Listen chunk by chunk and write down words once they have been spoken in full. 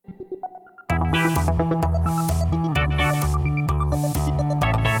Milan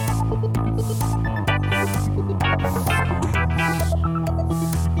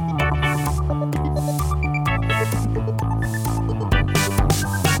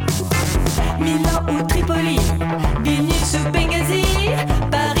ou Tripoli, Vilnius ou Benghazi,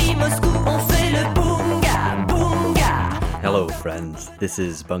 Paris, Moscou, on fait le bunga, bunga. Hello, friends. This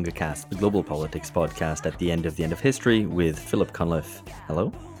is BungaCast, the global politics podcast at the end of history with Philip Cunliffe.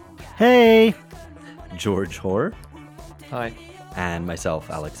 Hello. Hey! George Hoare. Hi. And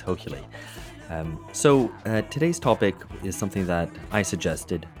myself, Alex Hokuley. So today's topic is something that I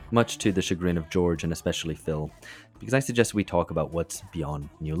suggested, much to the chagrin of George and especially Phil, because I suggested we talk about what's beyond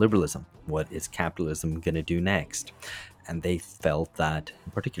neoliberalism. What is capitalism going to do next? And they felt that,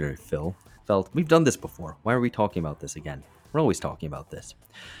 in particular Phil, felt we've done this before. Why are we talking about this again? We're always talking about this.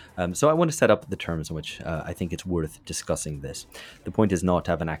 So I want to set up the terms in which I think it's worth discussing this. The point is not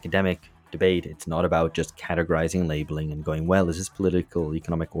to have an academic debate. It's not about just categorizing, labeling, and going, well, is this political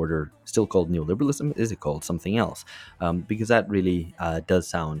economic order still called neoliberalism? Is it called something else? Because that really does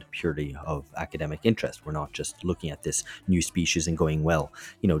sound purely of academic interest. We're not just looking at this new species and going, well,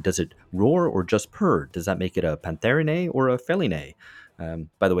 does it roar or just purr? Does that make it a Pantherinae or a Felinae?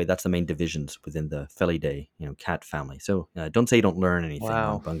 By the way, that's the main divisions within the Felidae, cat family. So don't say you don't learn anything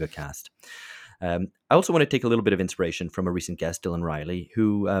on BungaCast. I also want to take a little bit of inspiration from a recent guest, Dylan Riley,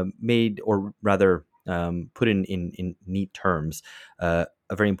 who made, or rather put in neat terms, a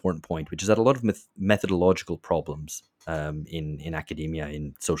very important point, which is that a lot of methodological problems in academia,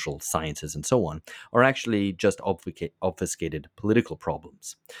 in social sciences, and so on, are actually just obfuscated political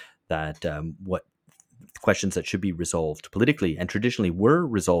problems. That what questions that should be resolved politically and traditionally were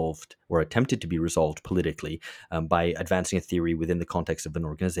resolved or attempted to be resolved politically by advancing a theory within the context of an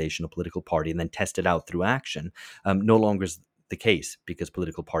organization, a political party, and then tested out through action, no longer is the case because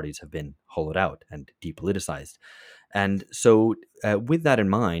political parties have been hollowed out and depoliticized. And so with that in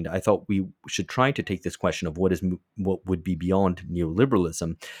mind, I thought we should try to take this question of what would be beyond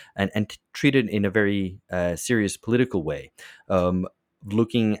neoliberalism and treat it in a very serious political way.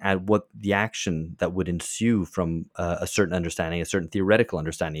 Looking at what the action that would ensue from a certain understanding, a certain theoretical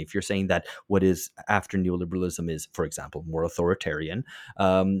understanding. If you're saying that what is after neoliberalism is, for example, more authoritarian,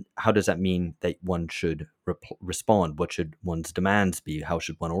 how does that mean that one should respond? What should one's demands be? How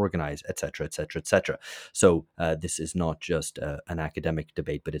should one organize, et cetera, et cetera, et cetera? So this is not just an academic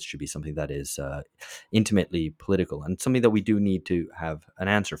debate, but it should be something that is intimately political and something that we do need to have an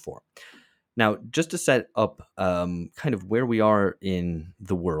answer for. Now, just to set up kind of where we are in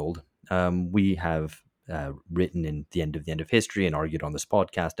the world, we have written in the end of history and argued on this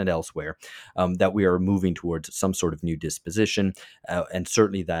podcast and elsewhere that we are moving towards some sort of new disposition, and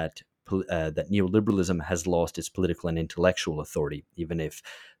certainly that neoliberalism has lost its political and intellectual authority, even if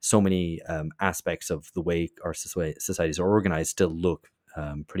so many aspects of the way our societies are organized still look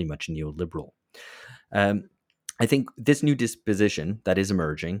pretty much neoliberal. I think this new disposition that is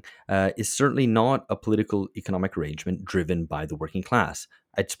emerging is certainly not a political economic arrangement driven by the working class.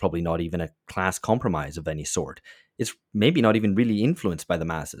 It's probably not even a class compromise of any sort. It's maybe not even really influenced by the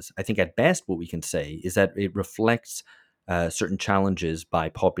masses. I think at best what we can say is that it reflects certain challenges by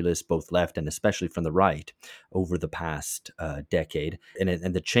populists, both left and especially from the right, over the past decade.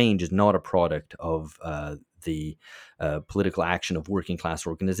 And the change is not a product of the political action of working class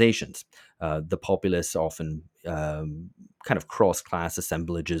organizations. The populists often kind of cross-class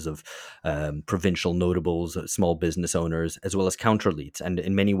assemblages of provincial notables, small business owners, as well as counter-elites. And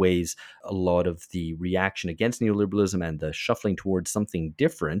in many ways, a lot of the reaction against neoliberalism and the shuffling towards something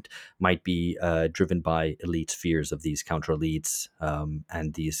different might be driven by elites' fears of these counter-elites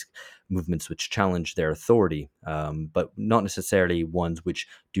and these movements which challenge their authority, but not necessarily ones which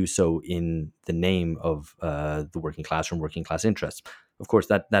do so in the name of the working class or working class interests. Of course,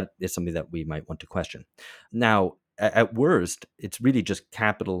 that is something that we might want to question. Now, at worst, it's really just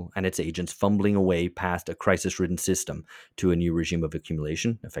capital and its agents fumbling away past a crisis-ridden system to a new regime of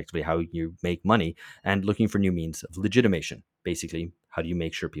accumulation, effectively how you make money, and looking for new means of legitimation. Basically, how do you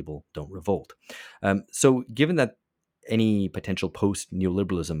make sure people don't revolt? So given that any potential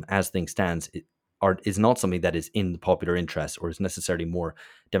post-neoliberalism, as things stands, is not something that is in the popular interest or is necessarily more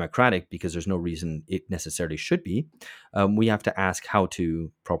democratic, because there's no reason it necessarily should be, we have to ask how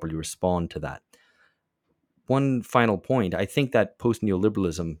to properly respond to that. One final point, I think that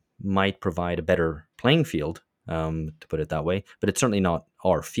post-neoliberalism might provide a better playing field, to put it that way, but it's certainly not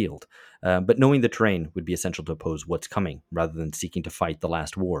our field. But knowing the terrain would be essential to oppose what's coming, rather than seeking to fight the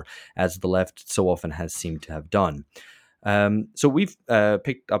last war, as the left so often has seemed to have done. So we've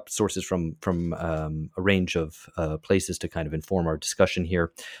picked up sources from a range of places to kind of inform our discussion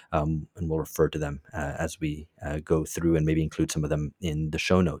here, and we'll refer to them as we go through, and maybe include some of them in the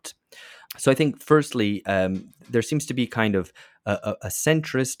show notes. So I think, firstly, there seems to be kind of a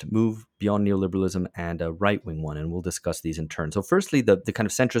centrist move beyond neoliberalism and a right wing one, and we'll discuss these in turn. So, firstly, the kind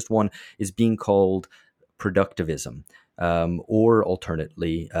of centrist one is being called productivism, or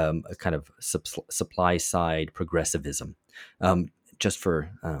alternately, a kind of supply side progressivism. Um, just for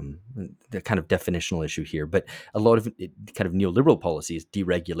the kind of definitional issue here, but a lot of kind of neoliberal policies,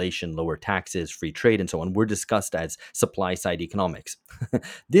 deregulation, lower taxes, free trade, and so on, were discussed as supply side economics.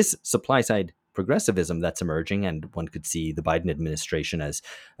 This supply side progressivism that's emerging, and one could see the Biden administration as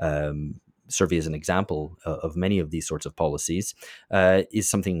serving as an example of many of these sorts of policies, is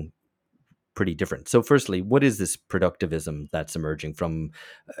something pretty different. So, firstly, what is this productivism that's emerging from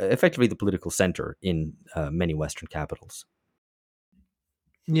effectively the political center in many Western capitals?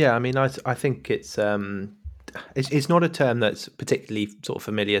 Yeah, I mean, I think it's not a term that's particularly sort of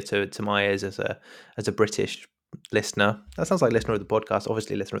familiar to my ears as a British listener. That sounds like listener of the podcast,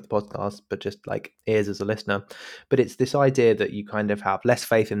 obviously listener of the podcast, but just like ears as a listener. But it's this idea that you kind of have less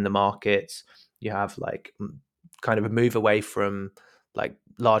faith in the markets. You have like kind of a move away from like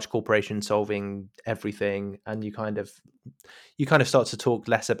large corporations solving everything, and you kind of start to talk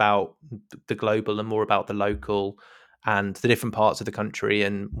less about the global and more about the local and the different parts of the country,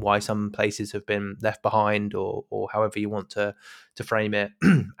 and why some places have been left behind, or however you want to frame it,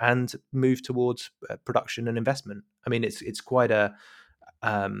 and move towards production and investment. I mean, it's quite a.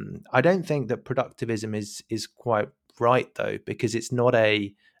 I don't think that productivism is quite right though, because it's not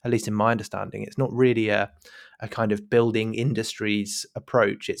at least in my understanding, it's not really a kind of building industries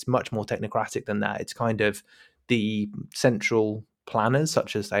approach. It's much more technocratic than that. It's kind of the central planners,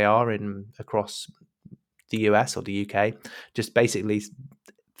 such as they are in across the US or the UK, just basically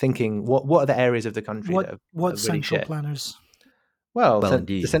thinking what are the areas of the country that What are really central shit. planners? Well, Well, the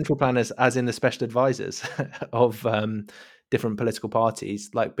indeed. central planners, as in the special advisors of different political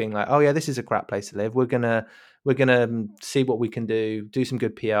parties, like being like, oh yeah, this is a crap place to live. We're gonna see what we can do some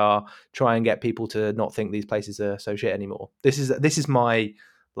good PR, try and get people to not think these places are so shit anymore. This is my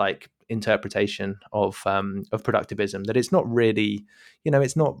like interpretation of productivism. That it's not really,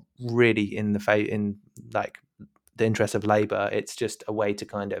 it's not really in in like the interest of labor. It's just a way to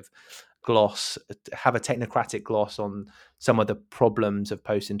kind of have a technocratic gloss on some of the problems of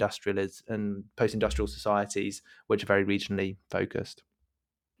post-industrial societies, which are very regionally focused.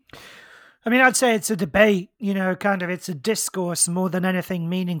 I mean, I'd say it's a debate, kind of it's a discourse more than anything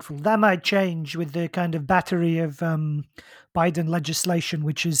meaningful. That might change with the kind of battery of Biden legislation,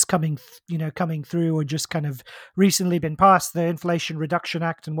 which is coming through, or just kind of recently been passed, the Inflation Reduction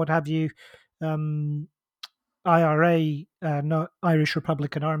Act and what have you. IRA, not Irish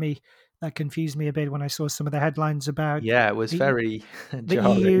Republican Army. That confused me a bit when I saw some of the headlines about. Yeah, it was very the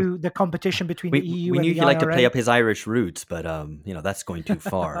EU, the competition between the EU we and knew the you like to IRA. play up his Irish roots, but that's going too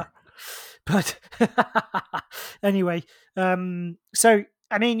far. But anyway, so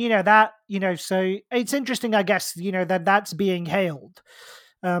I mean, so it's interesting, I guess, that's being hailed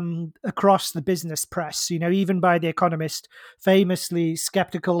across the business press, even by The Economist, famously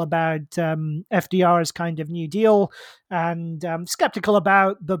skeptical about FDR's kind of New Deal, and skeptical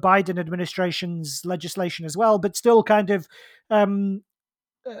about the Biden administration's legislation as well, but still kind of, I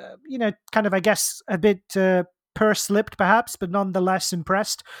guess, a bit purse-lipped perhaps, but nonetheless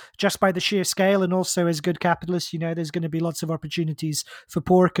impressed just by the sheer scale. And also, as good capitalists, there's going to be lots of opportunities for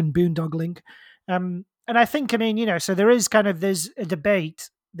pork and boondoggling. And I think, so there's a debate.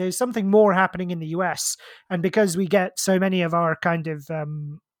 There's something more happening in the US. And because we get so many of our kind of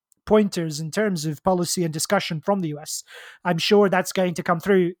pointers in terms of policy and discussion from the US, I'm sure that's going to come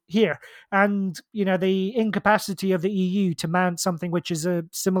through here. And, the incapacity of the EU to mount something which is a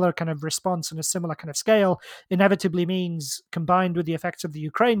similar kind of response and a similar kind of scale inevitably means, combined with the effects of the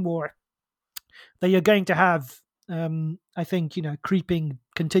Ukraine war, that you're going to have, I think,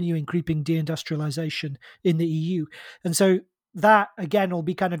 continuing creeping deindustrialization in the EU. And so that, again, will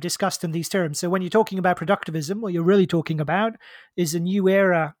be kind of discussed in these terms. So when you're talking about productivism, what you're really talking about is a new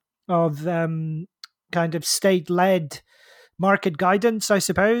era of kind of state-led market guidance, I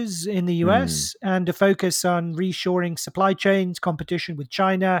suppose, in the US, and a focus on reshoring supply chains, competition with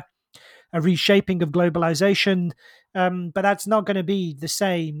China, a reshaping of globalization. But that's not going to be the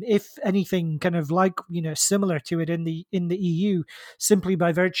same, if anything, kind of like similar to it in the EU, simply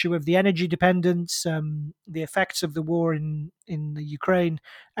by virtue of the energy dependence, the effects of the war in the Ukraine,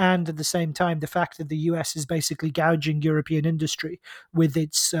 and at the same time the fact that the US is basically gouging European industry with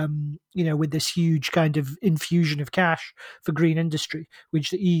its with this huge kind of infusion of cash for green industry,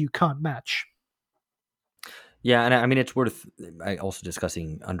 which the EU can't match. Yeah, and I mean it's worth also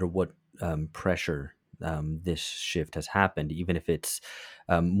discussing under what pressure this shift has happened, even if it's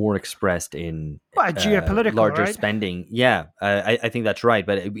more expressed in Well, geopolitical, larger right? spending. Yeah, I think that's right.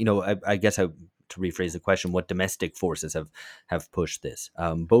 But I guess to rephrase the question, what domestic forces have pushed this,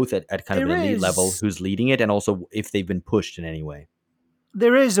 both at kind of There an elite level, is who's leading it, and also if they've been pushed in any way.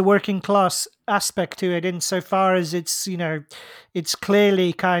 there is a working class aspect to it, insofar as it's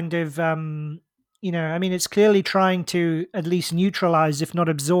clearly kind of I mean, it's clearly trying to at least neutralize, if not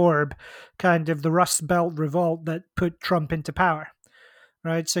absorb, kind of the Rust Belt revolt that put Trump into power.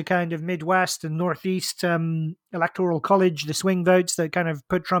 Right, so kind of Midwest and Northeast electoral college, the swing votes that kind of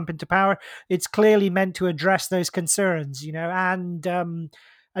put Trump into power. It's clearly meant to address those concerns, and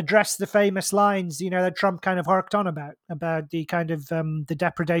address the famous lines, that Trump kind of harked on about the kind of the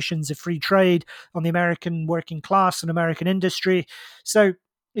depredations of free trade on the American working class and American industry. So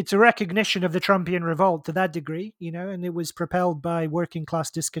it's a recognition of the Trumpian revolt to that degree, and it was propelled by working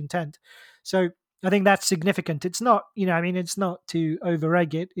class discontent. So I think that's significant. It's not, it's not to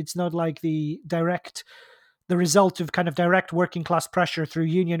over-egg it. It's not like the result of kind of direct working class pressure through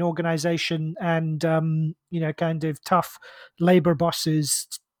union organization and, kind of tough labor bosses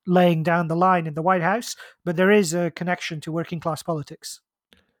laying down the line in the White House. But there is a connection to working class politics.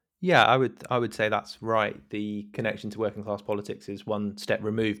 Yeah, I would say that's right. The connection to working class politics is one step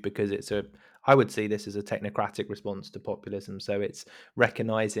removed, because I would see this as a technocratic response to populism. So it's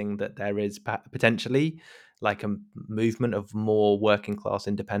recognizing that there is potentially like a movement of more working class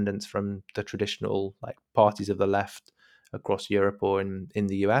independence from the traditional like parties of the left across Europe or in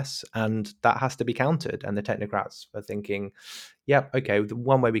the US, and that has to be countered. And the technocrats are thinking, yeah, okay, the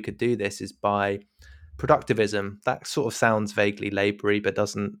one way we could do this is by productivism. That sort of sounds vaguely laboury, but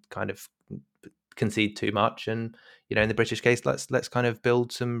doesn't kind of concede too much. And in the British case, let's kind of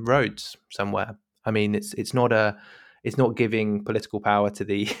build some roads somewhere. I mean, it's not giving political power to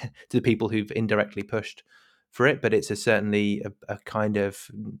the to the people who've indirectly pushed for it, but it's certainly a kind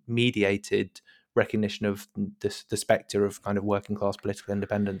of mediated recognition of the spectre of kind of working class political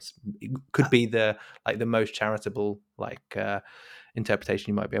independence. It could be the most charitable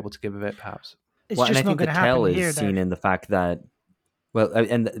interpretation you might be able to give of it, perhaps. It's Well, and I just not think the going to happen tell is here, though. seen in the fact that, well,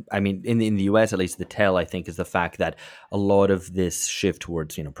 and I mean, in the US at least, the tell I think is the fact that a lot of this shift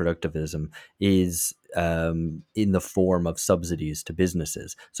towards productivism is in the form of subsidies to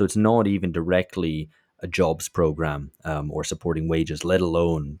businesses. So it's not even directly a jobs program or supporting wages, let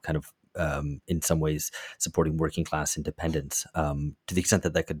alone kind of in some ways supporting working class independence, to the extent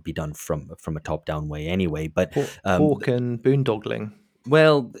that that could be done from a top down way anyway. But Pork and boondoggling.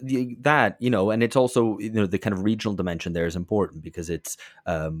 well, that, and it's also, the kind of regional dimension there is important, because it's,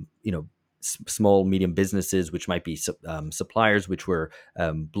 small, medium businesses, which might be suppliers, which were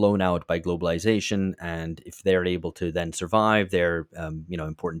blown out by globalization. And if they're able to then survive, they're,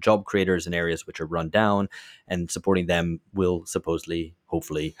 important job creators in areas which are run down, and supporting them will supposedly,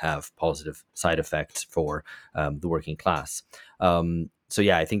 hopefully, have positive side effects for the working class. So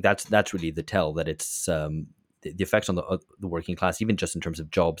yeah, I think that's really the tell, that it's, the effects on the working class, even just in terms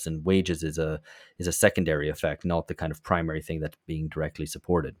of jobs and wages, is a secondary effect, not the kind of primary thing that's being directly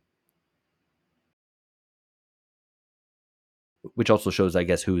supported. Which also shows, I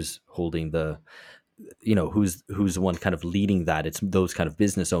guess, who's holding who's the one kind of leading that. It's those kind of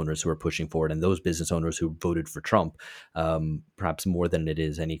business owners who are pushing forward, and those business owners who voted for Trump, perhaps more than it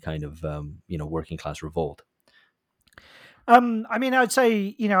is any kind of working class revolt. I mean, I would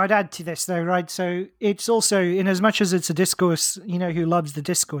say, I'd add to this though, right? So it's also, in as much as it's a discourse, who loves the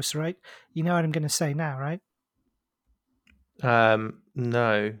discourse, right? You know what I'm going to say now, right?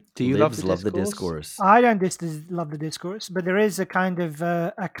 No. Do you love the Love the discourse? discourse. I don't love the discourse, but there is a kind of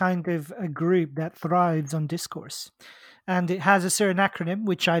a group that thrives on discourse, and it has a certain acronym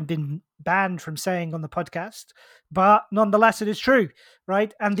which I've been banned from saying on the podcast, but nonetheless, it is true,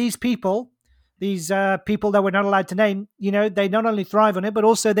 right? And these people that we're not allowed to name, they not only thrive on it, but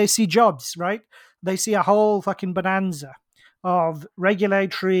also they see jobs, right? They see a whole fucking bonanza of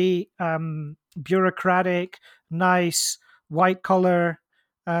regulatory, bureaucratic, nice, white collar,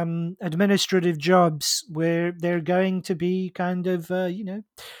 administrative jobs where they're going to be kind of,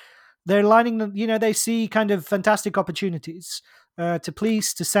 they're lining them, they see kind of fantastic opportunities to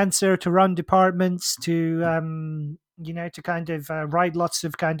police, to censor, to run departments, to to kind of write lots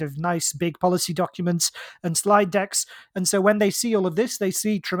of kind of nice big policy documents and slide decks. And so when they see all of this, they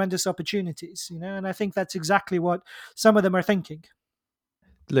see tremendous opportunities, and I think that's exactly what some of them are thinking.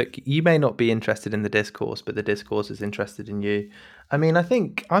 Look, you may not be interested in the discourse, but the discourse is interested in you. I mean, I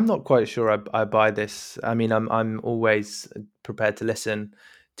think I'm not quite sure I buy this. I mean, I'm always prepared to listen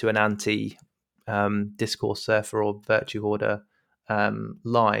to an anti discourse surfer or virtue hoarder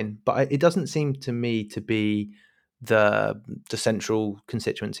line, but it doesn't seem to me to be the central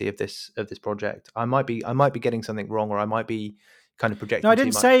constituency of this project. I might be getting something wrong, or I might be kind of No, I projecting too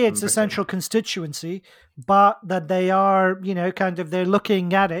didn't much say from it's a Britain. central constituency, but that they are, kind of they're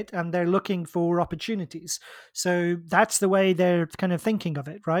looking at it and they're looking for opportunities. So that's the way they're kind of thinking of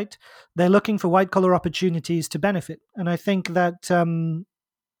it, right? They're looking for white collar opportunities to benefit. And I think that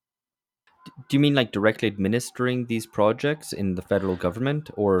Do you mean like directly administering these projects in the federal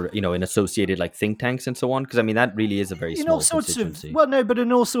government, or in associated like think tanks and so on? Because I mean that really is a very in all small sorts of constituency. well no but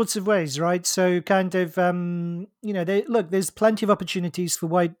in all sorts of ways, right? So kind of there's plenty of opportunities for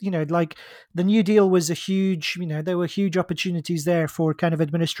white, like the New Deal was a huge, there were huge opportunities there for kind of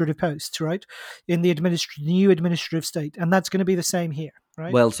administrative posts, right, in the new administrative state, and that's going to be the same here,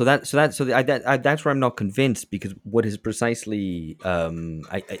 right? Well, that's where I'm not convinced, because what is precisely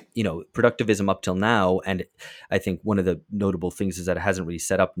productivism up till now, and I think one of the notable things is that it hasn't really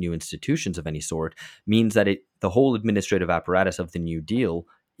set up new institutions of any sort, means that the whole administrative apparatus of the New Deal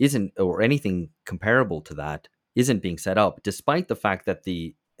isn't, or anything comparable to that, isn't being set up, despite the fact that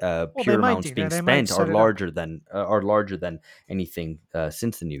the Well, they pure might amounts do being that. They might spent are set it up. larger than anything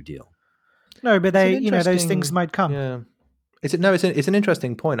since the New Deal. No, but It's an they, those things interesting, might come. yeah. It's an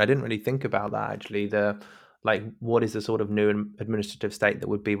interesting point. I didn't really think about that actually. What is the sort of new administrative state that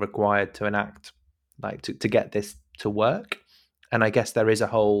would be required to enact, like to get this to work? And I guess there is a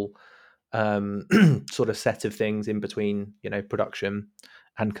whole sort of set of things in between, production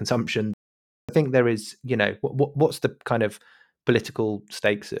and consumption. I think there is, what's the kind of political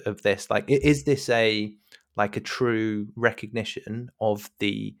stakes of this? Like, is this a true recognition of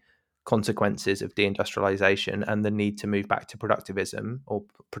the consequences of deindustrialization and the need to move back to productivism or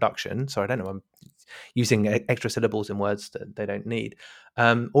production? So I don't know, I'm using extra syllables in words that they don't need.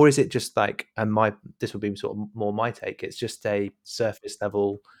 Or is it just like, and this would be sort of more my take, it's just a surface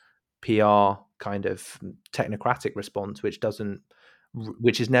level PR kind of technocratic response, which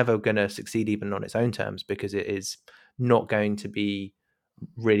is never going to succeed even on its own terms, because it is not going to be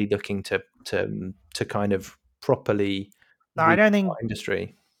really looking to kind of properly No, I don't restart think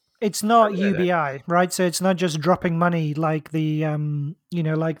industry. it's not I don't know. UBI, right? So it's not just dropping money like the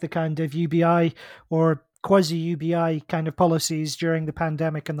like the kind of UBI or quasi UBI kind of policies during the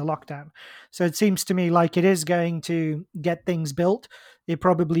pandemic and the lockdown. So it seems to me like it is going to get things built. It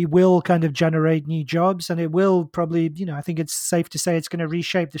probably will kind of generate new jobs, and it will probably, I think it's safe to say it's going to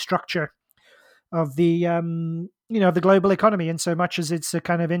reshape the structure of the the global economy, in so much as it's a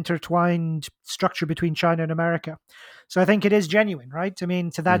kind of intertwined structure between China and America. So I think it is genuine, right? I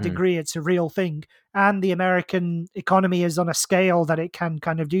mean, to that Mm-hmm. degree, it's a real thing, and the American economy is on a scale that it can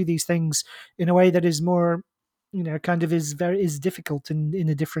kind of do these things in a way that is more, kind of is difficult in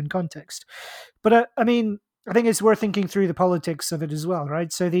a different context. But I mean, I think it's worth thinking through the politics of it as well,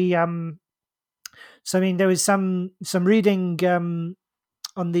 right? So so I mean, there was some reading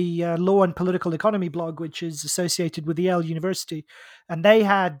on the Law and Political Economy blog, which is associated with Yale University, and they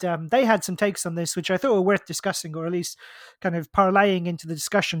had some takes on this, which I thought were worth discussing, or at least kind of parlaying into the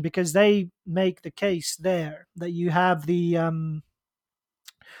discussion, because they make the case there that you have that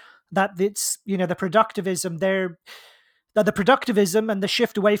it's the productivism there, that the productivism and the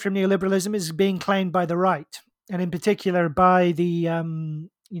shift away from neoliberalism is being claimed by the right, and in particular by the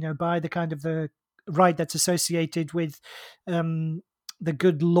by the kind of the right that's associated with the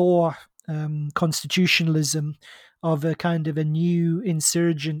good law constitutionalism of a kind of a new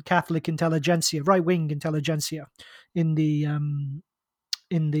insurgent Catholic intelligentsia, right wing intelligentsia in the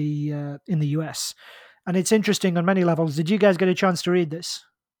in the US. And it's interesting on many levels. Did you guys get a chance to read this?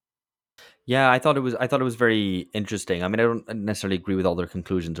 Yeah, I thought it was very interesting. I mean, I don't necessarily agree with all their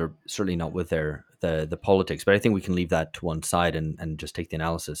conclusions, or certainly not with the politics, but I think we can leave that to one side and just take the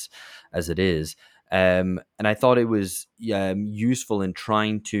analysis as it is. And I thought it was useful in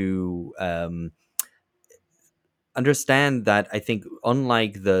trying to understand that I think,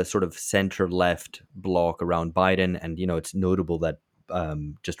 unlike the sort of center left bloc around Biden, and it's notable that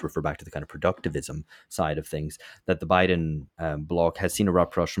just refer back to the kind of productivism side of things, that the Biden bloc has seen a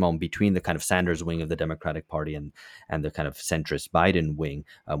rapprochement between the kind of Sanders wing of the Democratic Party and the kind of centrist Biden wing,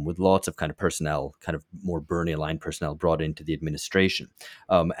 with lots of kind of personnel, kind of more Bernie aligned personnel brought into the administration,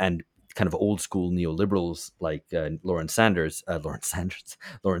 and kind of old school neoliberals like Lawrence Summers,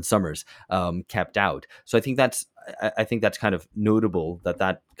 kept out. So I think that's kind of notable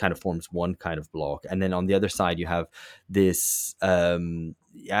that kind of forms one kind of block, and then on the other side you have this kind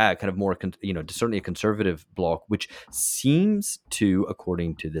of more certainly a conservative bloc, which seems to,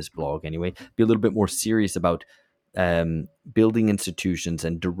 according to this blog anyway, be a little bit more serious about building institutions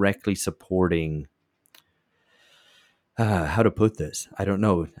and directly supporting, how to put this, I don't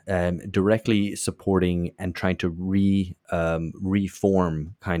know, directly supporting and trying to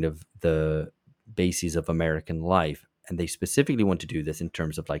reform kind of the bases of American life. And they specifically want to do this in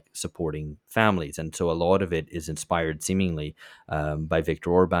terms of like supporting families. And so a lot of it is inspired seemingly by Viktor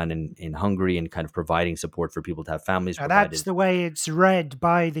Orban in Hungary, and kind of providing support for people to have families provided. That's the way it's read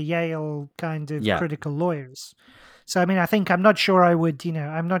by the Yale kind of critical lawyers. So, I mean, I'm not sure I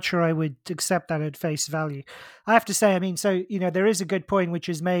would accept that at face value. I have to say, I mean, so, there is a good point which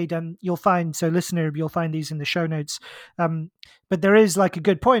is made, and you'll find these in the show notes. But there is like a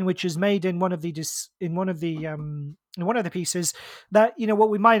good point which is made in one of the pieces, that, what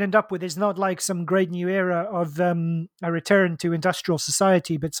we might end up with is not like some great new era of a return to industrial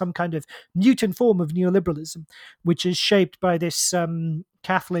society, but some kind of mutant form of neoliberalism, which is shaped by this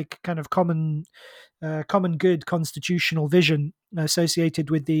Catholic kind of common good constitutional vision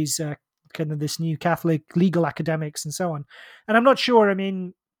associated with these kind of this new Catholic legal academics and so on. And I'm not sure. I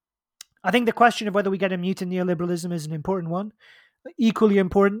mean, I think the question of whether we get a mutant neoliberalism is an important one, equally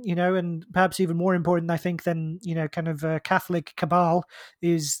important, and perhaps even more important, I think, than kind of Catholic cabal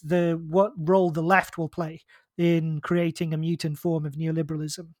is what role the left will play in creating a mutant form of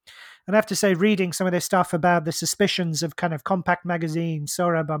neoliberalism. And I have to say, reading some of this stuff about the suspicions of kind of Compact Magazine,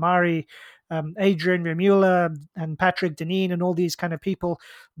 Sora Bamari, Adrian Remula, and Patrick Deneen, and all these kind of people,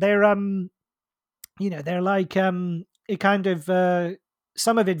 they're they're like it kind of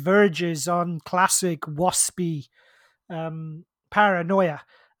some of it verges on classic waspy paranoia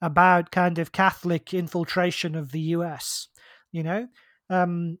about kind of Catholic infiltration of the US,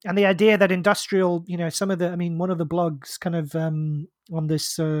 and the idea that industrial, some of the, I mean, one of the blogs kind of on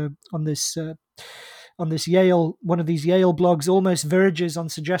this Yale, one of these Yale blogs almost verges on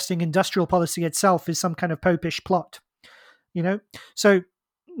suggesting industrial policy itself is some kind of popish plot, So,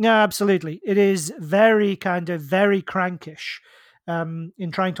 no, absolutely, it is very crankish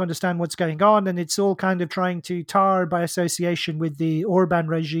in trying to understand what's going on, and it's all kind of trying to tar by association with the Orban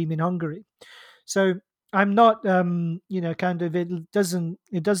regime in Hungary. So I'm not, it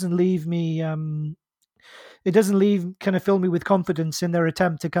doesn't leave me, fill me with confidence in their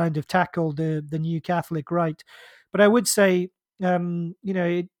attempt to kind of tackle the new Catholic right. But I would say,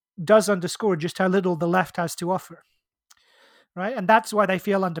 it does underscore just how little the left has to offer, right? And that's why they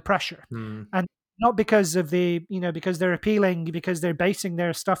feel under pressure. And not because of because they're basing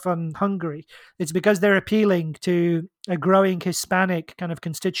their stuff on Hungary. It's because they're appealing to a growing Hispanic kind of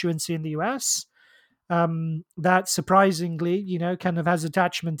constituency in the US, that surprisingly, kind of has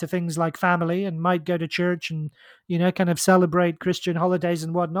attachment to things like family and might go to church and, kind of celebrate Christian holidays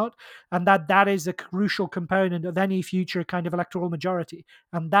and whatnot. And that is a crucial component of any future kind of electoral majority.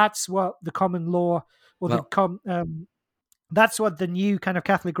 And that's what the common law that's what the new kind of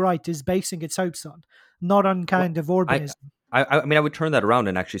Catholic right is basing its hopes on, not on kind of Orbanism. I mean, I would turn that around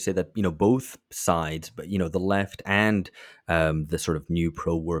and actually say that, both sides, but, the left and the sort of new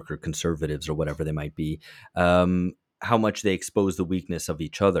pro-worker conservatives or whatever they might be, how much they expose the weakness of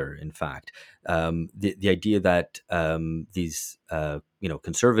each other, in fact. The idea that these,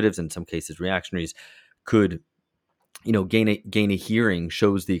 conservatives, in some cases reactionaries, could gain a hearing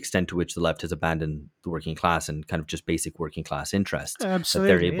shows the extent to which the left has abandoned the working class and kind of just basic working class interests.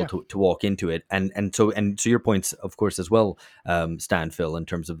 Absolutely, that they're able to walk into it, and so your points, of course, as well, Stan, Phil, in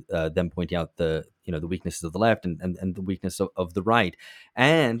terms of them pointing out the the weaknesses of the left and the weakness of the right,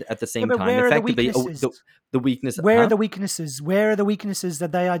 and at the same time, effectively, the weakness. Where are the weaknesses? Where are the weaknesses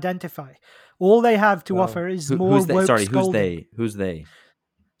that they identify? All they have to offer is more woke scolding. Who's they?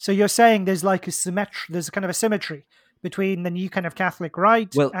 So you're saying there's like there's kind of a symmetry between the new kind of Catholic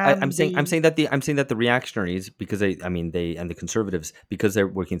right. Well, and I'm saying that the reactionaries, because they and the conservatives, because they're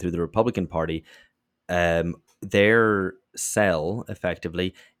working through the Republican Party, their cell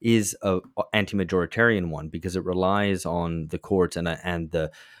effectively is a anti-majoritarian one because it relies on the courts and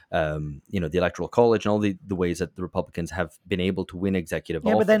the the electoral college and all the ways that the Republicans have been able to win executive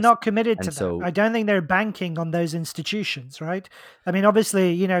Yeah, but they're office. not committed to And that. so I don't think they're banking on those institutions, right? I mean,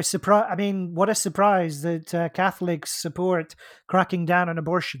 obviously, surprise. I mean, what a surprise that Catholics support cracking down on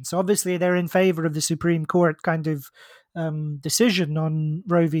abortion. So obviously, they're in favor of the Supreme Court kind of decision on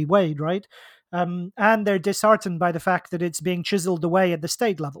Roe v. Wade, right? And they're disheartened by the fact that it's being chiseled away at the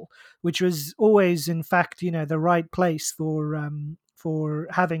state level, which was always, in fact, the right place for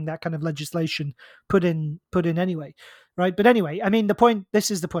having that kind of legislation put in anyway, right? But anyway, I mean, the point.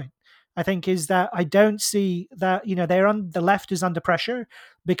 This is the point. I think is that I don't see that they're on the left is under pressure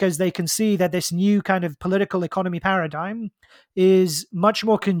because they can see that this new kind of political economy paradigm is much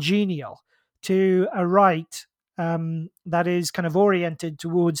more congenial to a right that is kind of oriented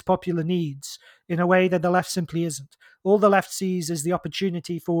towards popular needs in a way that the left simply isn't. All the left sees is the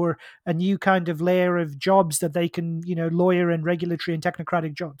opportunity for a new kind of layer of jobs that they can, lawyer and regulatory and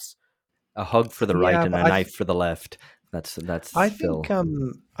technocratic jobs. a hug for the right Yeah, and but a knife for the left. That's I think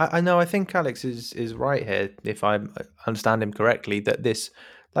Phil. I know I think Alex is right here if I understand him correctly that this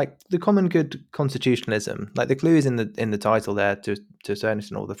like the common good constitutionalism, like the clue is in the title there to a certain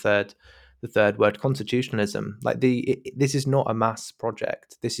extent, or the third word, constitutionalism. Like this is not a mass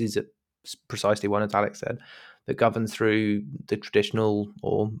project. This is precisely one, as Alex said, that governs through the traditional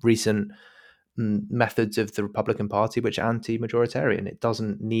or recent methods of the Republican Party, which are anti-majoritarian. It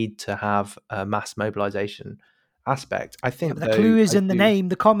doesn't need to have a mass mobilization aspect. I Yeah, think, but the though, clue is I in the do. name,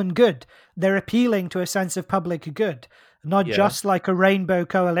 the common good. They're appealing to a sense of public good, not Yeah, just like a rainbow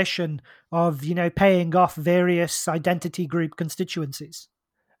coalition of, paying off various identity group constituencies.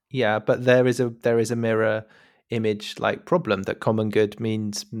 yeah, but there is a mirror image like problem that common good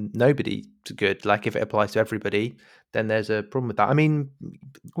means nobody's good. Like if it applies to everybody, then there's a problem with that. I mean,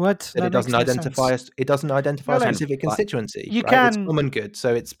 What? that That makes no sense. it doesn't identify No, a Kind of specific constituency, you right? It's can common good,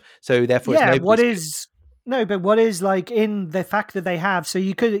 so therefore it's yeah, what nobody's good. is no, but what is like in the fact that they have, so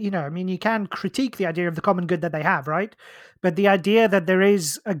you could, I mean, you can critique the idea of the common good that they have, right? But the idea that there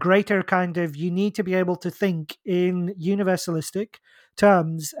is a greater kind of, you need to be able to think in universalistic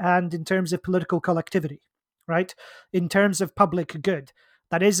terms and in terms of political collectivity, right? In terms of public good.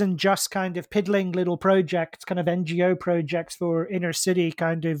 That isn't just kind of piddling little projects, kind of NGO projects for inner city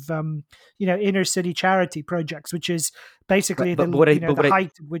kind of, inner city charity projects, which is basically but the, the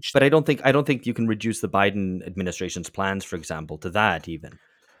height at which. but I don't think you can reduce the Biden administration's plans, for example, to that even.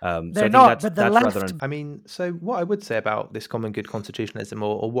 So They're I think not, but the that's rather left. I mean, so what I would say about this common good constitutionalism,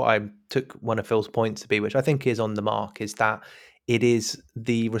 or what I took one of Phil's points to be, which I think is on the mark, is that it is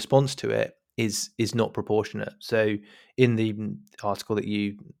the response to it is not proportionate. So in the article that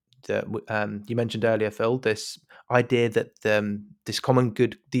you mentioned earlier, Phil, this idea that these common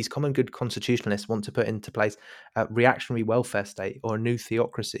good constitutionalists want to put into place a reactionary welfare state or a new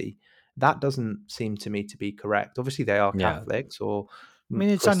theocracy, that doesn't seem to me to be correct. Obviously, they are yeah. Catholics or I mean,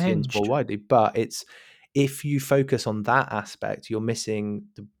 it's Christians more unhinged. widely, but it's if you focus on that aspect, you're missing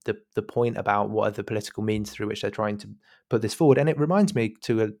the point about what are the political means through which they're trying to put this forward. And it reminds me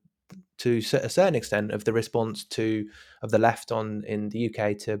to a certain extent of the response of the left in the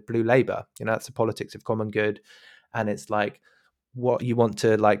UK to Blue Labour. That's the politics of common good, and it's like what you want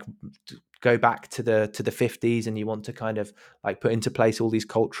to like go back to the 50s, and you want to kind of like put into place all these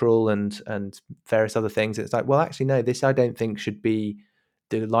cultural and various other things. It's like, well, actually, no, this I don't think should be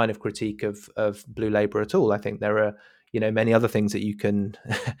the line of critique of Blue Labour at all. I think there are many other things that you can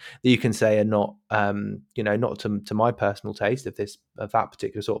that you can say are not not to my personal taste of that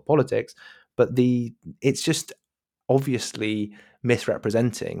particular sort of politics, but it's just obviously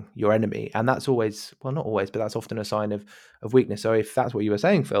misrepresenting your enemy, and that's always, well, not always, but that's often a sign of weakness. So if that's what you were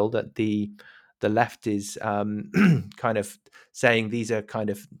saying, Phil, that the left is kind of saying these are kind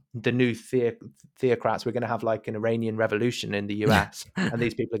of the new theocrats, we're going to have like an Iranian revolution in the US, and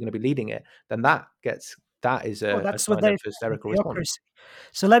these people are going to be leading it, then that is Well, a that's what sign they of say, hysterical response. theocracy.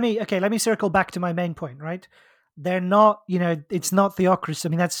 So let me circle back to my main point, right? They're not, it's not theocracy. I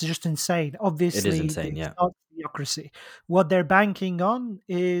mean, that's just insane. It is Obviously, insane, it's yeah. not theocracy. What they're banking on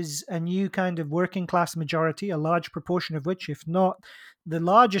is a new kind of working class majority, a large proportion of which, if not the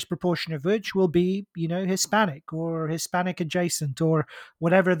largest proportion of which, will be, Hispanic or Hispanic adjacent or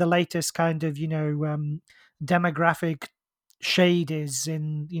whatever the latest kind of, demographic shade is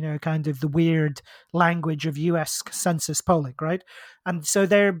in, kind of the weird language of US census polling, right? And so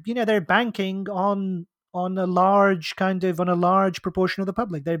they're banking on a large proportion of the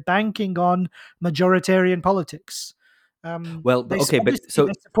public. They're banking on majoritarian politics. Well, They okay, but obviously so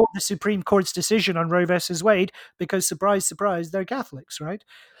they support the Supreme Court's decision on Roe versus Wade because, surprise, surprise, they're Catholics, right?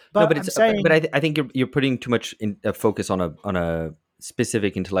 no, But but I'm it's but saying, I think you're putting too much focus on a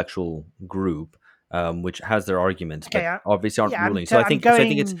specific intellectual group, which has their arguments, okay, but obviously aren't yeah, ruling. I'm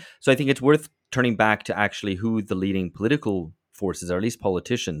going. So I think it's worth turning back to actually who the leading political forces, or at least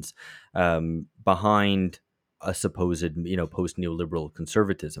politicians, behind a supposed post neoliberal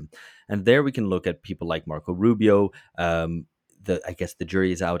conservatism, and there we can look at people like Marco Rubio. I guess the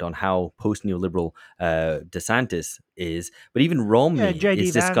jury is out on how post neoliberal DeSantis is, but even Yeah, Romney JD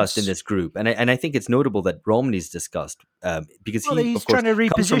is discussed in Vance. this group, and I think it's notable that Romney's discussed because Well, he, of he's course, trying to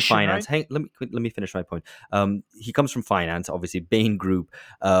comes from reposition, finance. right? Hey, let me finish my point. He comes from finance. Obviously, Bain Group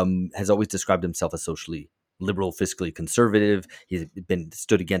has always described himself as socially liberal, fiscally conservative. He's been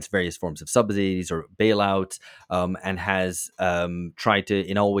stood against various forms of subsidies or bailouts, and has tried to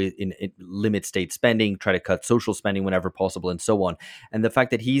in limit state spending, try to cut social spending whenever possible, and so on. And the fact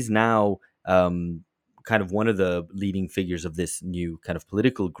that he's now kind of one of the leading figures of this new kind of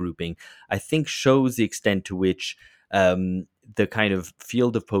political grouping, I think shows the extent to which the kind of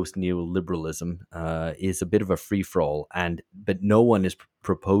field of post neoliberalism is a bit of a free for all, but no one is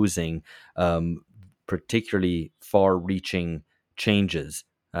proposing particularly far reaching changes,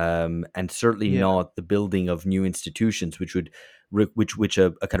 and certainly Yeah. not the building of new institutions, which would which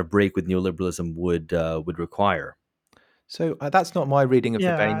a kind of break with neoliberalism would require. So that's not my reading of the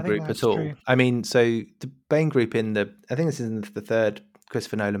Yeah, Bain I think Group at that's all. true. I mean, so the Bain Group I think this is in the third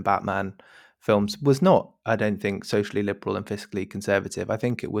Christopher Nolan Batman films, was not, I don't think, socially liberal and fiscally conservative. I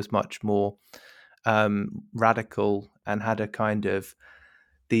think it was much more radical and had a kind of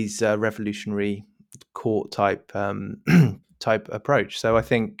these revolutionary court type type approach. So I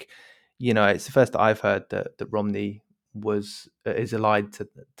think, it's the first that I've heard that Romney is allied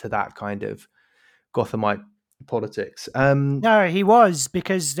to that kind of Gothamite politics. No, he was,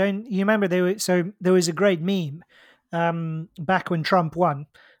 because don't you remember there was a great meme back when Trump won,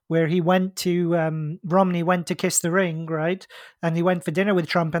 where he went to Romney went to kiss the ring, right? And he went for dinner with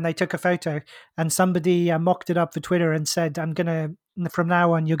Trump, and they took a photo, and somebody mocked it up for Twitter and said, "I'm gonna from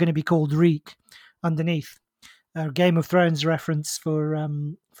now on, you're gonna be called Reek," underneath. A Game of Thrones reference for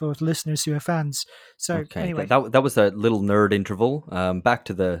listeners who are fans. So Okay, anyway, that was a little nerd interval. Back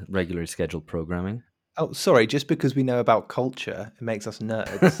to the regularly scheduled programming. Oh, sorry, just because we know about culture, it makes us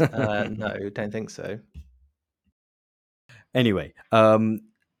nerds. No, don't think so. Anyway,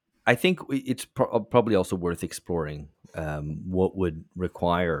 I think it's probably also worth exploring what would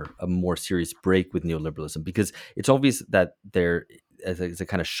require a more serious break with neoliberalism, because it's obvious that there is a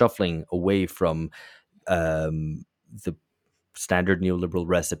kind of shuffling away from the standard neoliberal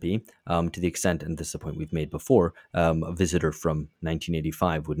recipe, to the extent, and this is a point we've made before, a visitor from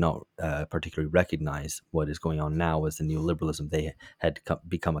 1985 would not particularly recognize what is going on now as the neoliberalism they had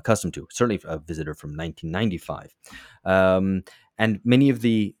become accustomed to. Certainly a visitor from 1995. And many of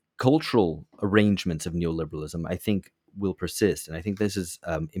the cultural arrangements of neoliberalism, I think, will persist. And I think this is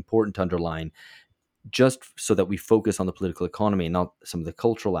important to underline, just so that we focus on the political economy and not some of the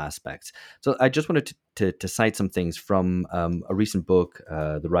cultural aspects. So I just wanted to cite some things from a recent book,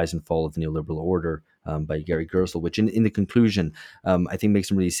 The Rise and Fall of the Neoliberal Order, by Gary Gersel, which in the conclusion, I think makes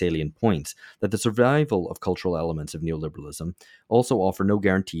some really salient points, that the survival of cultural elements of neoliberalism also offer no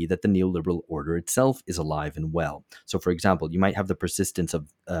guarantee that the neoliberal order itself is alive and well. So, for example, you might have the persistence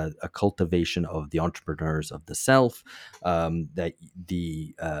of a cultivation of the entrepreneurs of the self, that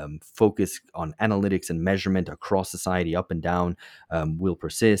the focus on analytics and measurement across society, up and down, will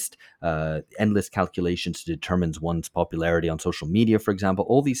persist. Endless calculations to determine one's popularity on social media, for example,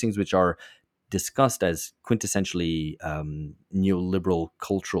 all these things which are discussed as quintessentially neoliberal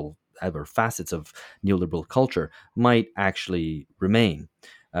cultural or facets of neoliberal culture might actually remain.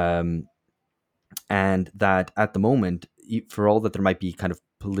 And that at the moment, for all that there might be kind of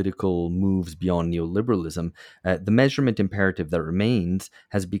political moves beyond neoliberalism, the measurement imperative that remains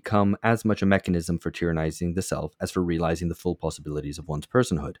has become as much a mechanism for tyrannizing the self as for realizing the full possibilities of one's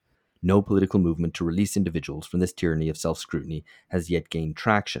personhood. No political movement to release individuals from this tyranny of self scrutiny has yet gained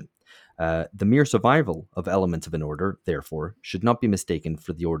traction. The mere survival of elements of an order, therefore, should not be mistaken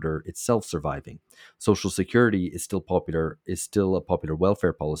for the order itself surviving. Social security is still a popular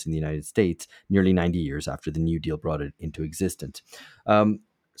welfare policy in the United States, nearly 90 years after the New Deal brought it into existence.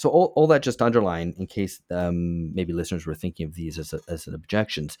 So all that just underline, in case maybe listeners were thinking of these as an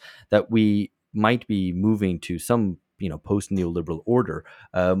objections, that we might be moving to some post neoliberal order,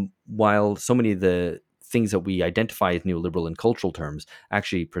 while so many of the things that we identify as neoliberal in cultural terms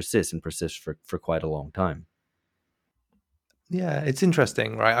actually persist for quite a long time. Yeah, it's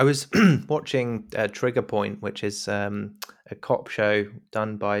interesting, right? I was watching Trigger Point, which is a cop show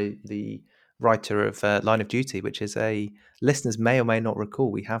done by the writer of Line of Duty, which is a listeners may or may not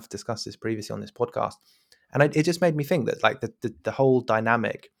recall. We have discussed this previously on this podcast, and it just made me think that like the whole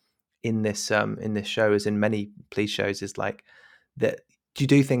dynamic in this show, as in many police shows, is like that you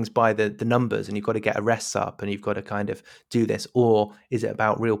do things by the numbers, and you've got to get arrests up, and you've got to kind of do this, or is it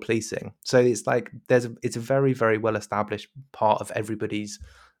about real policing? So it's like it's a very, very well established part of everybody's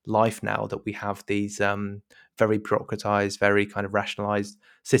life now that we have these very bureaucratized, very kind of rationalized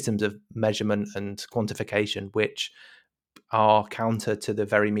systems of measurement and quantification, which are counter to the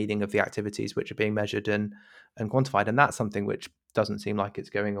very meaning of the activities which are being measured and quantified. And that's something which doesn't seem like it's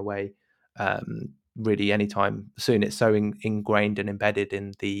going away really anytime soon. It's so ingrained and embedded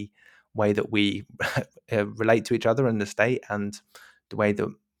in the way that we relate to each other in the state, and the way that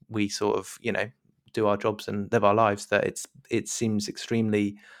we sort of, do our jobs and live our lives, that it seems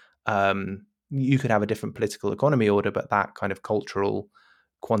extremely you could have a different political economy order, but that kind of cultural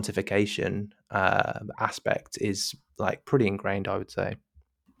quantification aspect is like pretty ingrained, I would say.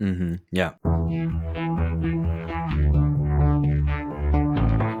 Yeah.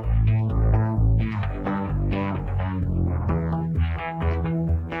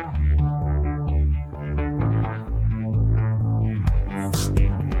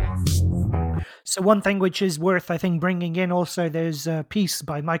 So one thing which is worth, I think, bringing in also, there's a piece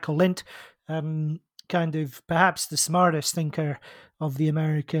by Michael Lind, kind of perhaps the smartest thinker of the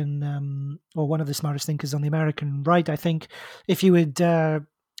American, or one of the smartest thinkers on the American right, I think, if you would, I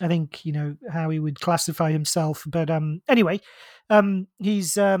think, how he would classify himself. But anyway,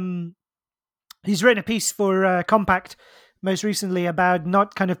 he's written a piece for Compact most recently about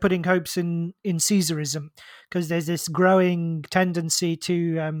not kind of putting hopes in Caesarism, because there's this growing tendency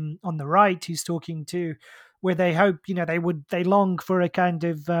to on the right, he's talking to, where they hope, they long for a kind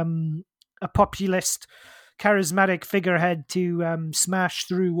of a populist charismatic figurehead to smash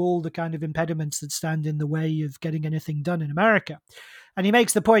through all the kind of impediments that stand in the way of getting anything done in America. And he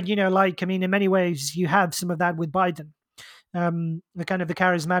makes the point, in many ways you have some of that with Biden. The kind of the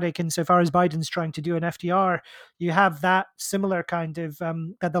charismatic, insofar as Biden's trying to do an FDR, you have that similar kind of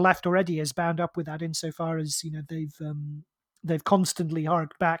that the left already is bound up with that, insofar as they've constantly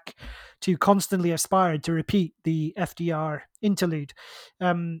harked back to, constantly aspired to repeat the FDR interlude.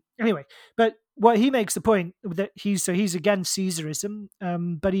 Anyway, but what he makes the point that he's against Caesarism,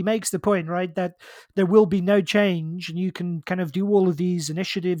 but he makes the point, right, that there will be no change, and you can kind of do all of these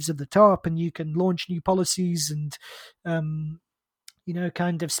initiatives at the top, and you can launch new policies and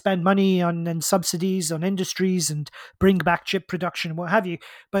kind of spend money on and subsidies on industries and bring back chip production and what have you.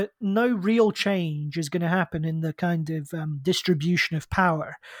 But no real change is going to happen in the kind of distribution of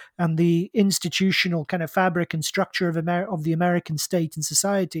power and the institutional kind of fabric and structure of the American state and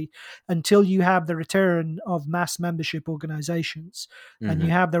society until you have the return of mass membership organizations and you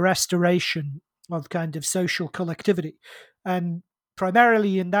have the restoration of kind of social collectivity. And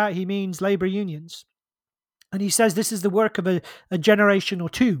primarily in that, he means labor unions. And he says this is the work of a generation or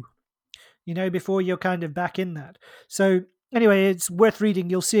two, before you're kind of back in that. So anyway, it's worth reading.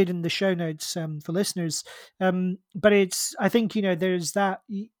 You'll see it in the show notes for listeners. But I think, there's that.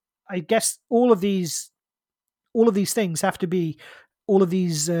 I guess all of these things have to be, all of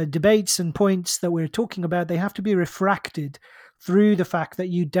these debates and points that we're talking about, they have to be refracted through the fact that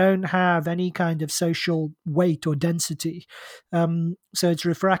you don't have any kind of social weight or density. So it's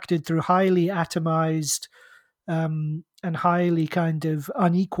refracted through highly atomized and highly kind of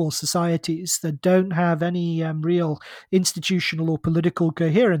unequal societies that don't have any real institutional or political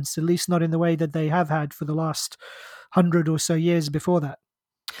coherence, at least not in the way that they have had for the last 100 or so years before that.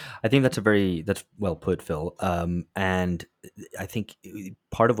 I think that's well put, Phil. And I think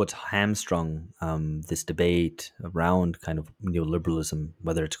part of what's hamstrung this debate around kind of neoliberalism,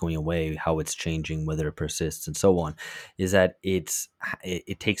 whether it's going away, how it's changing, whether it persists, and so on, is that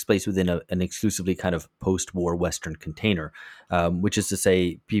it takes place within an exclusively kind of post-war Western container, which is to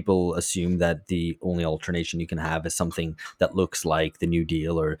say, people assume that the only alternation you can have is something that looks like the New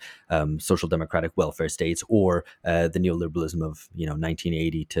Deal or social democratic welfare states, or the neoliberalism of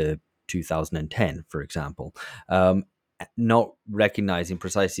 1980 to 2010, for example. Not recognizing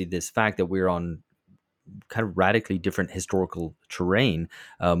precisely this fact that we're on kind of radically different historical terrain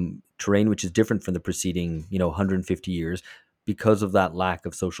which is different from the preceding 150 years because of that lack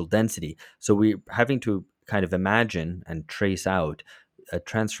of social density. So we're having to kind of imagine and trace out a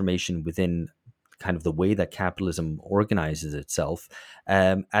transformation within kind of the way that capitalism organizes itself,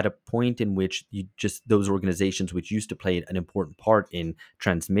 at a point in which those organizations which used to play an important part in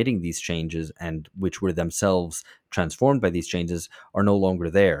transmitting these changes and which were themselves transformed by these changes are no longer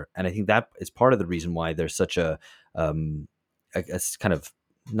there. And I think that is part of the reason why there's such a kind of,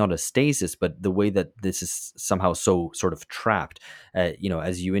 not a stasis, but the way that this is somehow so sort of trapped.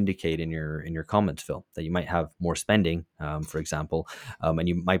 As you indicate in your comments, Phil, that you might have more spending, for example, and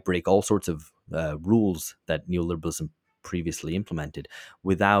you might break all sorts of rules that neoliberalism previously implemented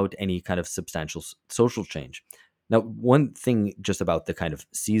without any kind of substantial social change. Now, one thing just about the kind of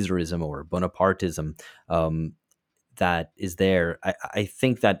Caesarism or Bonapartism that is there, I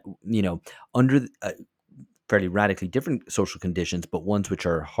think that, under fairly radically different social conditions, but ones which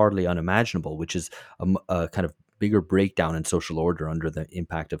are hardly unimaginable, which is a kind of bigger breakdown in social order under the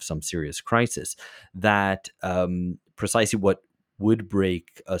impact of some serious crisis, that precisely what would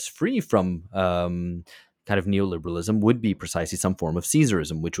break us free from kind of neoliberalism would be precisely some form of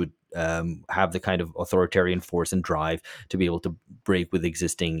Caesarism, which would have the kind of authoritarian force and drive to be able to break with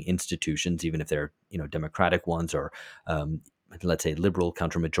existing institutions, even if they're democratic ones or let's say liberal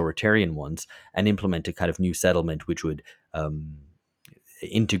counter-majoritarian ones, and implement a kind of new settlement which would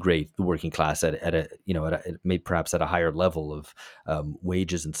integrate the working class perhaps at a higher level of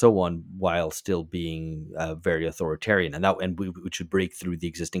wages and so on, while still being very authoritarian, and which would break through the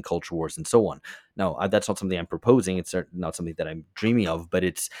existing culture wars and so on. Now, that's not something I'm proposing. It's not something that I'm dreaming of, but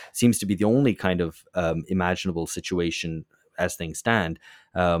it seems to be the only kind of imaginable situation as things stand,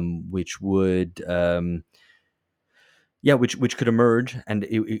 which would. Which could emerge and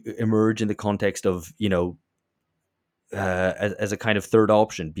emerge in the context of as a kind of third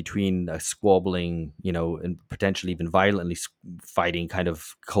option between a squabbling, and potentially even violently fighting kind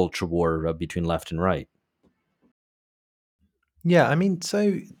of culture war between left and right. Yeah, I mean,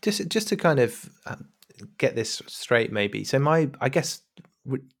 so just to kind of get this straight, maybe. So I guess,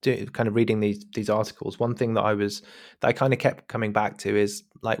 kind of reading these articles, one thing that I kind of kept coming back to is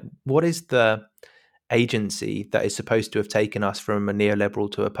like, what is the agency that is supposed to have taken us from a neoliberal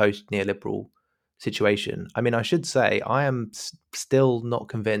to a post-neoliberal situation? I mean, I should say I am still not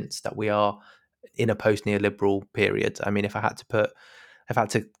convinced that we are in a post-neoliberal period. I mean, if I had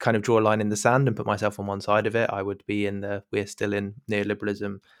to kind of draw a line in the sand and put myself on one side of it, I would be we're still in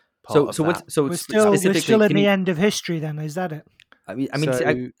neoliberalism part of that. We're specifically, still in the end of history. Then is that it?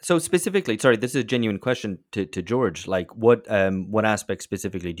 So specifically, sorry, this is a genuine question to George. Like, what aspects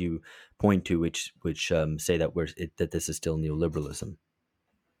specifically do you point to which say that that this is still neoliberalism?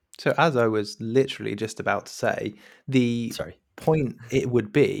 So as I was literally just about to say, the point it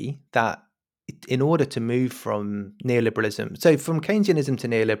would be that in order to move from neoliberalism, so from Keynesianism to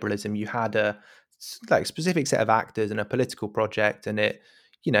neoliberalism, you had a specific set of actors and a political project, and it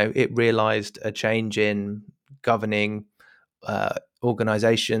realized a change in governing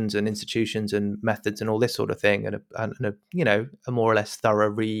organizations and institutions and methods and all this sort of thing, and a more or less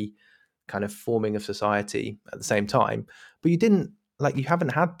thorough kind of forming of society at the same time. But you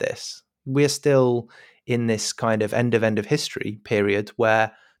haven't had this. We're still in this kind of end of history period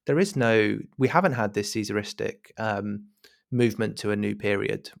where we haven't had this Caesaristic movement to a new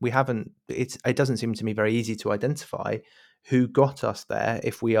period. It doesn't seem to me very easy to identify who got us there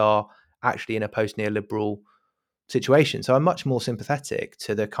if we are actually in a post-neoliberal situation. So I'm much more sympathetic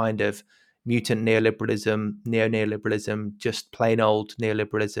to the kind of mutant neoliberalism, neo-neoliberalism, just plain old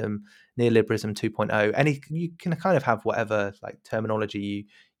neoliberalism, neoliberalism 2.0. You can kind of have whatever terminology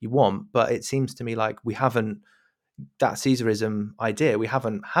you want, but it seems to me like we haven't that Caesarism idea. We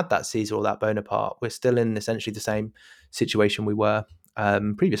haven't had that Caesar or that Bonaparte. We're still in essentially the same situation we were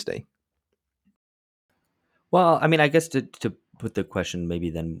previously. Well, I mean, I guess to put the question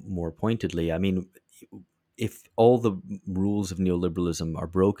maybe then more pointedly, I mean, if all the rules of neoliberalism are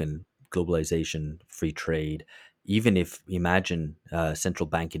broken, globalization, free trade, even if imagine central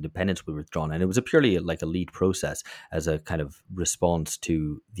bank independence were withdrawn, and it was a purely like a lead process as a kind of response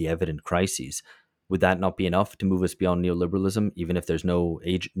to the evident crises, would that not be enough to move us beyond neoliberalism? Even if there's no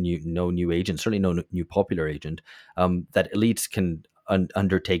new agent, certainly no new popular agent, that elites can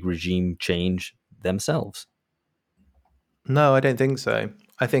undertake regime change themselves. No, I don't think so.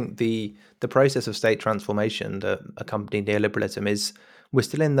 I think the process of state transformation that accompanied neoliberalism is we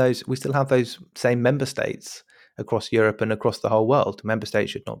still have those same member states across Europe and across the whole world. Member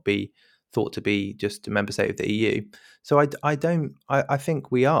states should not be thought to be just a member state of the EU. So I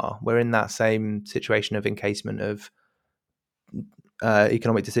think we're in that same situation of encasement of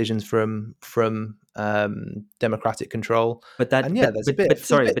economic decisions from democratic control. But that, And yeah, there's a bit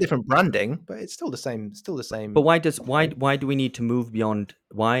sorry, different branding, but it's still the same. Still the same. but why do we need to move beyond?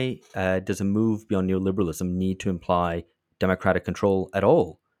 Why does a move beyond neoliberalism need to imply democratic control at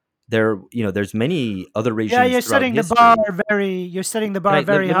all? There's many other Yeah, regimes throughout history. you're setting the bar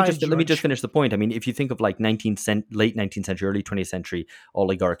very Let me high, just let me just George. finish the point. I mean, if you think of like late 19th century, early 20th century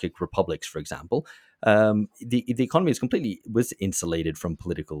oligarchic republics, for example, the economy was insulated from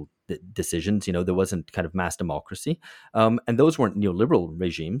political decisions. There wasn't kind of mass democracy, and those weren't neoliberal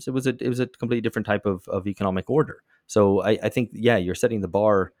regimes. It was a completely different type of economic order. So I think, yeah, you're setting the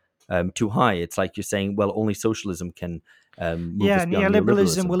bar too high. It's like you're saying, well, only socialism can move Yeah, us beyond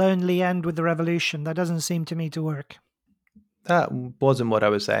neoliberalism neoliberalism. will only end with the revolution. That doesn't seem to me to work. That wasn't what I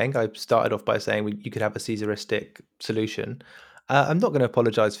was saying. I started off by saying you could have a Caesaristic solution. I'm not going to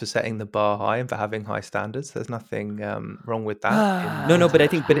apologise for setting the bar high and for having high standards. There's nothing wrong with that No, in but I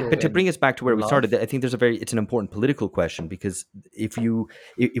think, school or but to bring us back to where in we life. started, I think it's an important political question, because if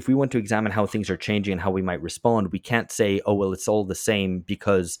we want to examine how things are changing and how we might respond, we can't say, oh well, it's all the same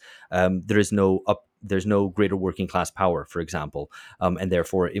because there's no greater working class power, for example, and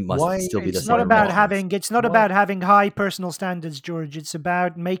therefore it must Why? still be the It's not same Why about not? regimes. having. It's not Why? about having high personal standards, George. It's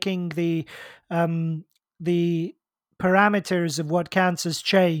about making the parameters of what counts as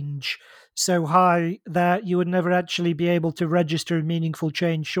change so high that you would never actually be able to register meaningful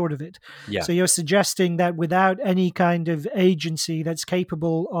change short of it. Yeah, So you're suggesting that without any kind of agency that's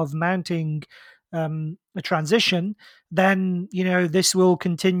capable of mounting a transition, then this will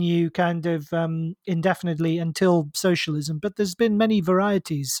continue kind of indefinitely until socialism. But there's been many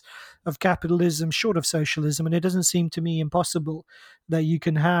varieties of capitalism short of socialism, and it doesn't seem to me impossible that you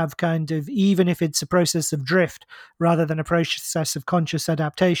can have kind of, even if it's a process of drift rather than a process of conscious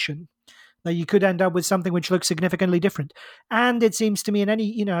adaptation, that you could end up with something which looks significantly different. And it seems to me, in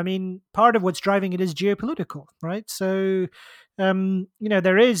any, part of what's driving it is geopolitical, right? So,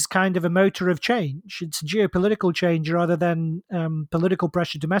 there is kind of a motor of change. It's geopolitical change rather than political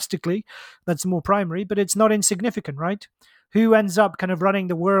pressure domestically. That's more primary, but it's not insignificant, right? Who ends up kind of running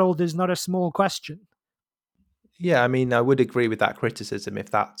the world is not a small question. Yeah, I mean, I would agree with that criticism if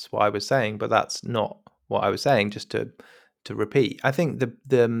that's what I was saying, but that's not what I was saying. Just to repeat, I think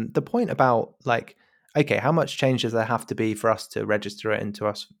the point about, like, okay, how much change does there have to be for us to register it and to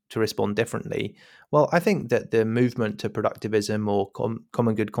us to respond differently? Well, I think that the movement to productivism or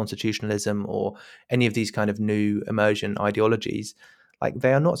common good constitutionalism or any of these kind of new emergent ideologies, like,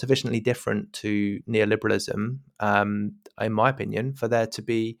 they are not sufficiently different to neoliberalism, in my opinion, for there to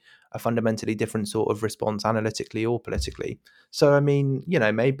be a fundamentally different sort of response analytically or politically. So, I mean,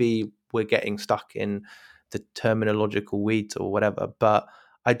 maybe we're getting stuck in the terminological weeds or whatever, but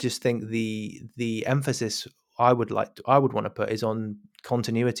I just think the emphasis I would want to put is on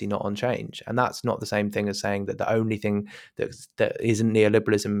continuity, not on change. And that's not the same thing as saying that the only thing that isn't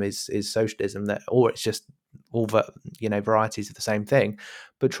neoliberalism is socialism, or it's just all varieties of the same thing.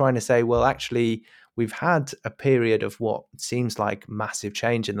 But trying to say, well, actually, we've had a period of what seems like massive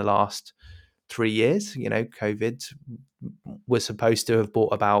change in the last 3 years. COVID was supposed to have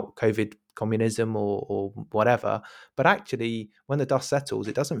brought about COVID communism or whatever, but actually, when the dust settles,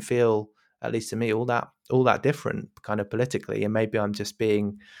 it doesn't feel, at least to me, all that different, kind of politically. And maybe I'm just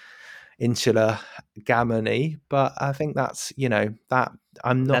being insular gammony, but I think that's that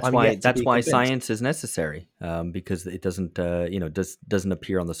that's I'm why yet to that's be why convinced. science is necessary, because it doesn't doesn't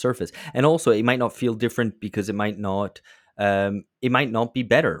appear on the surface, and also it might not feel different because it might not be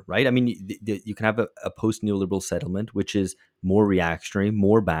better, right? I mean, you can have a post neoliberal settlement which is more reactionary,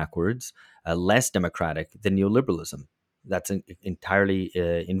 more backwards, less democratic than neoliberalism. That's entirely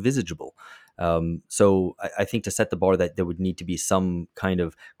envisageable. So I think to set the bar that there would need to be some kind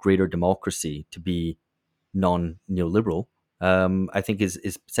of greater democracy to be non-neoliberal, I think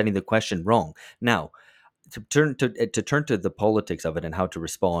is setting the question wrong. Now, to turn to the politics of it and how to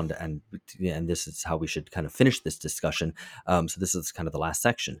respond, and this is how we should kind of finish this discussion. So this is kind of the last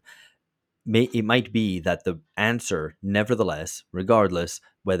section. It might be that the answer, nevertheless, regardless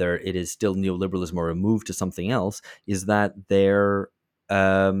whether it is still neoliberalism or a move to something else, is that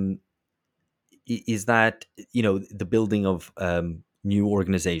um, the building of new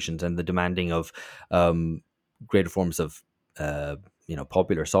organizations and the demanding of greater forms of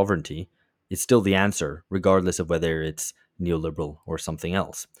popular sovereignty is still the answer, regardless of whether it's neoliberal or something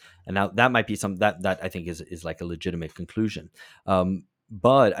else. And now that might be some that I think is like a legitimate conclusion.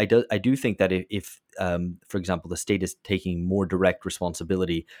 But I do think that if for example, the state is taking more direct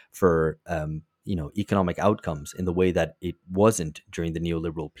responsibility for economic outcomes in the way that it wasn't during the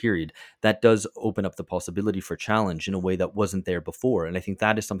neoliberal period, that does open up the possibility for challenge in a way that wasn't there before. And I think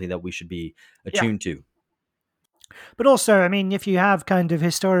that is something that we should be Yeah. attuned to. But also, I mean, if you have kind of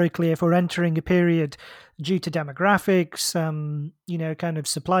historically, if we're entering a period due to demographics, kind of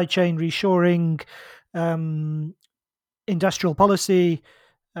supply chain reshoring, industrial policy,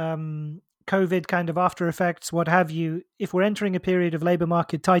 COVID kind of after effects, what have you, if we're entering a period of labor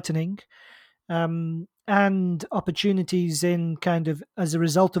market tightening, and opportunities in kind of as a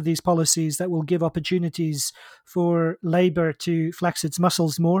result of these policies that will give opportunities for labor to flex its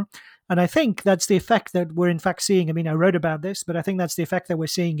muscles more. And I think that's the effect that we're in fact seeing. I mean, I wrote about this, but I think that's the effect that we're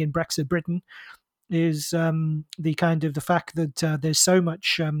seeing in Brexit Britain, is the fact that there's so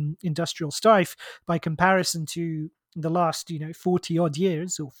much industrial strife by comparison to the last 40 odd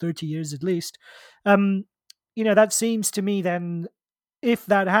years, or 30 years at least. That seems to me then, if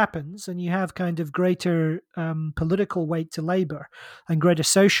that happens and you have kind of greater political weight to labor and greater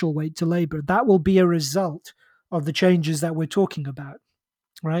social weight to labor, that will be a result of the changes that we're talking about,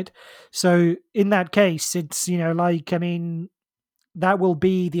 right? So in that case, it's that will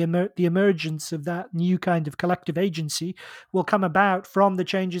be the emergence of that new kind of collective agency will come about from the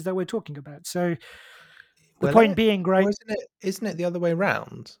changes that we're talking about. So the point being, right? Or isn't it the other way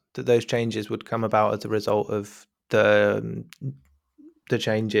around, that those changes would come about as a result of the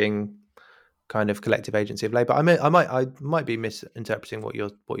changing kind of collective agency of labor? I might be misinterpreting what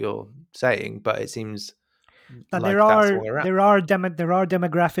you're saying, but it seems that like there that's the are way around. there are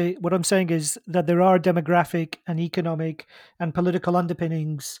demographic. What I'm saying is that there are demographic and economic and political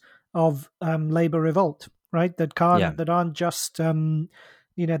underpinnings of labor revolt, right? That aren't just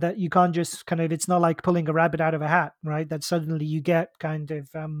that you can't just kind of. It's not like pulling a rabbit out of a hat, right? That suddenly you get kind of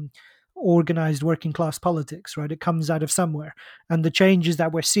organized working class politics, right? It comes out of somewhere, and the changes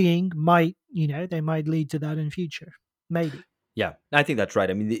that we're seeing might lead to that in future, maybe. Yeah, I think that's right.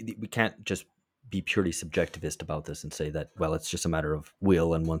 I mean, we can't just be purely subjectivist about this and say that, well, it's just a matter of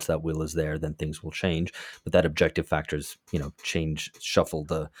will, and once that will is there, then things will change. But that objective factors, shuffle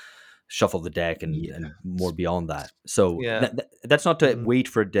the deck and more beyond that. So that's not to wait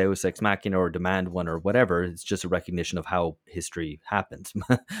for a Deus Ex Machina or demand one or whatever. It's just a recognition of how history happens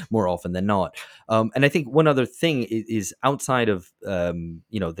more often than not. And I think one other thing is outside of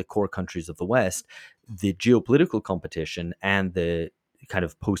the core countries of the West, the geopolitical competition and the kind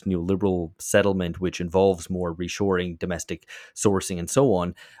of post-neoliberal settlement, which involves more reshoring, domestic sourcing, and so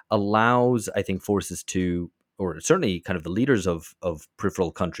on, allows, I think, forces to, or certainly kind of the leaders of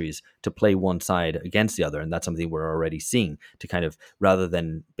peripheral countries, to play one side against the other. And that's something we're already seeing, to kind of, rather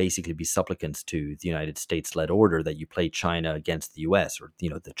than basically be supplicants to the United States-led order, that you play China against the US, or,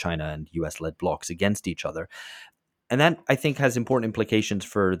 the China and US-led blocs against each other. And that, I think, has important implications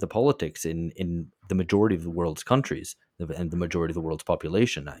for the politics in the majority of the world's countries and the majority of the world's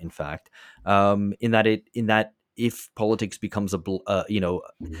population, in fact, in that if politics becomes to a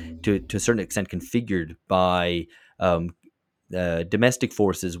certain extent configured by domestic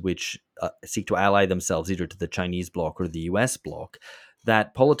forces which seek to ally themselves either to the Chinese bloc or the US bloc,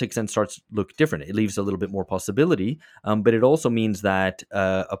 that politics then starts to look different. It leaves a little bit more possibility, but it also means that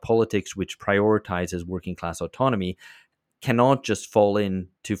a politics which prioritizes working class autonomy cannot just fall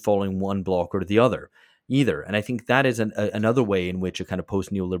into following one bloc or the other either. And I think that is another way in which a kind of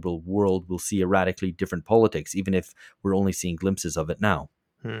post-neoliberal world will see a radically different politics, even if we're only seeing glimpses of it now.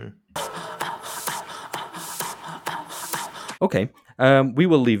 Okay, we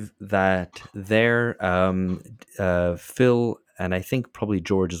will leave that there. Phil, and I think probably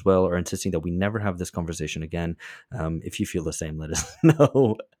George as well, are insisting that we never have this conversation again. If you feel the same, let us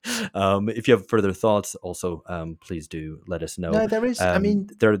know. If you have further thoughts, also, please do let us know. No, there is. I mean,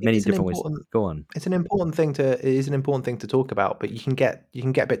 there are many different ways. Go on. It is an important thing to talk about, but you can get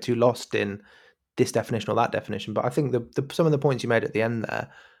a bit too lost in this definition or that definition. But I think some of the points you made at the end there,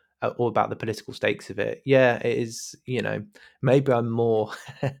 all about the political stakes of it. Yeah, it is. Maybe I'm more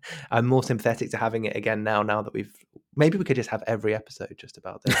sympathetic to having it again now that maybe we could just have every episode just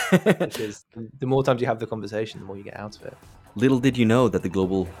about this, because the more times you have the conversation, the more you get out of it. Little did you know that the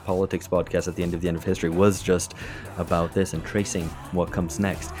Global Politics podcast at the end of history was just about this and tracing what comes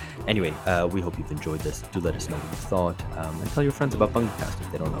next. Anyway, we hope you've enjoyed this. Do let us know what you thought, and tell your friends about BungaCast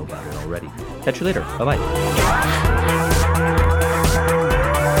if they don't know about it already. Catch you later. Bye-bye.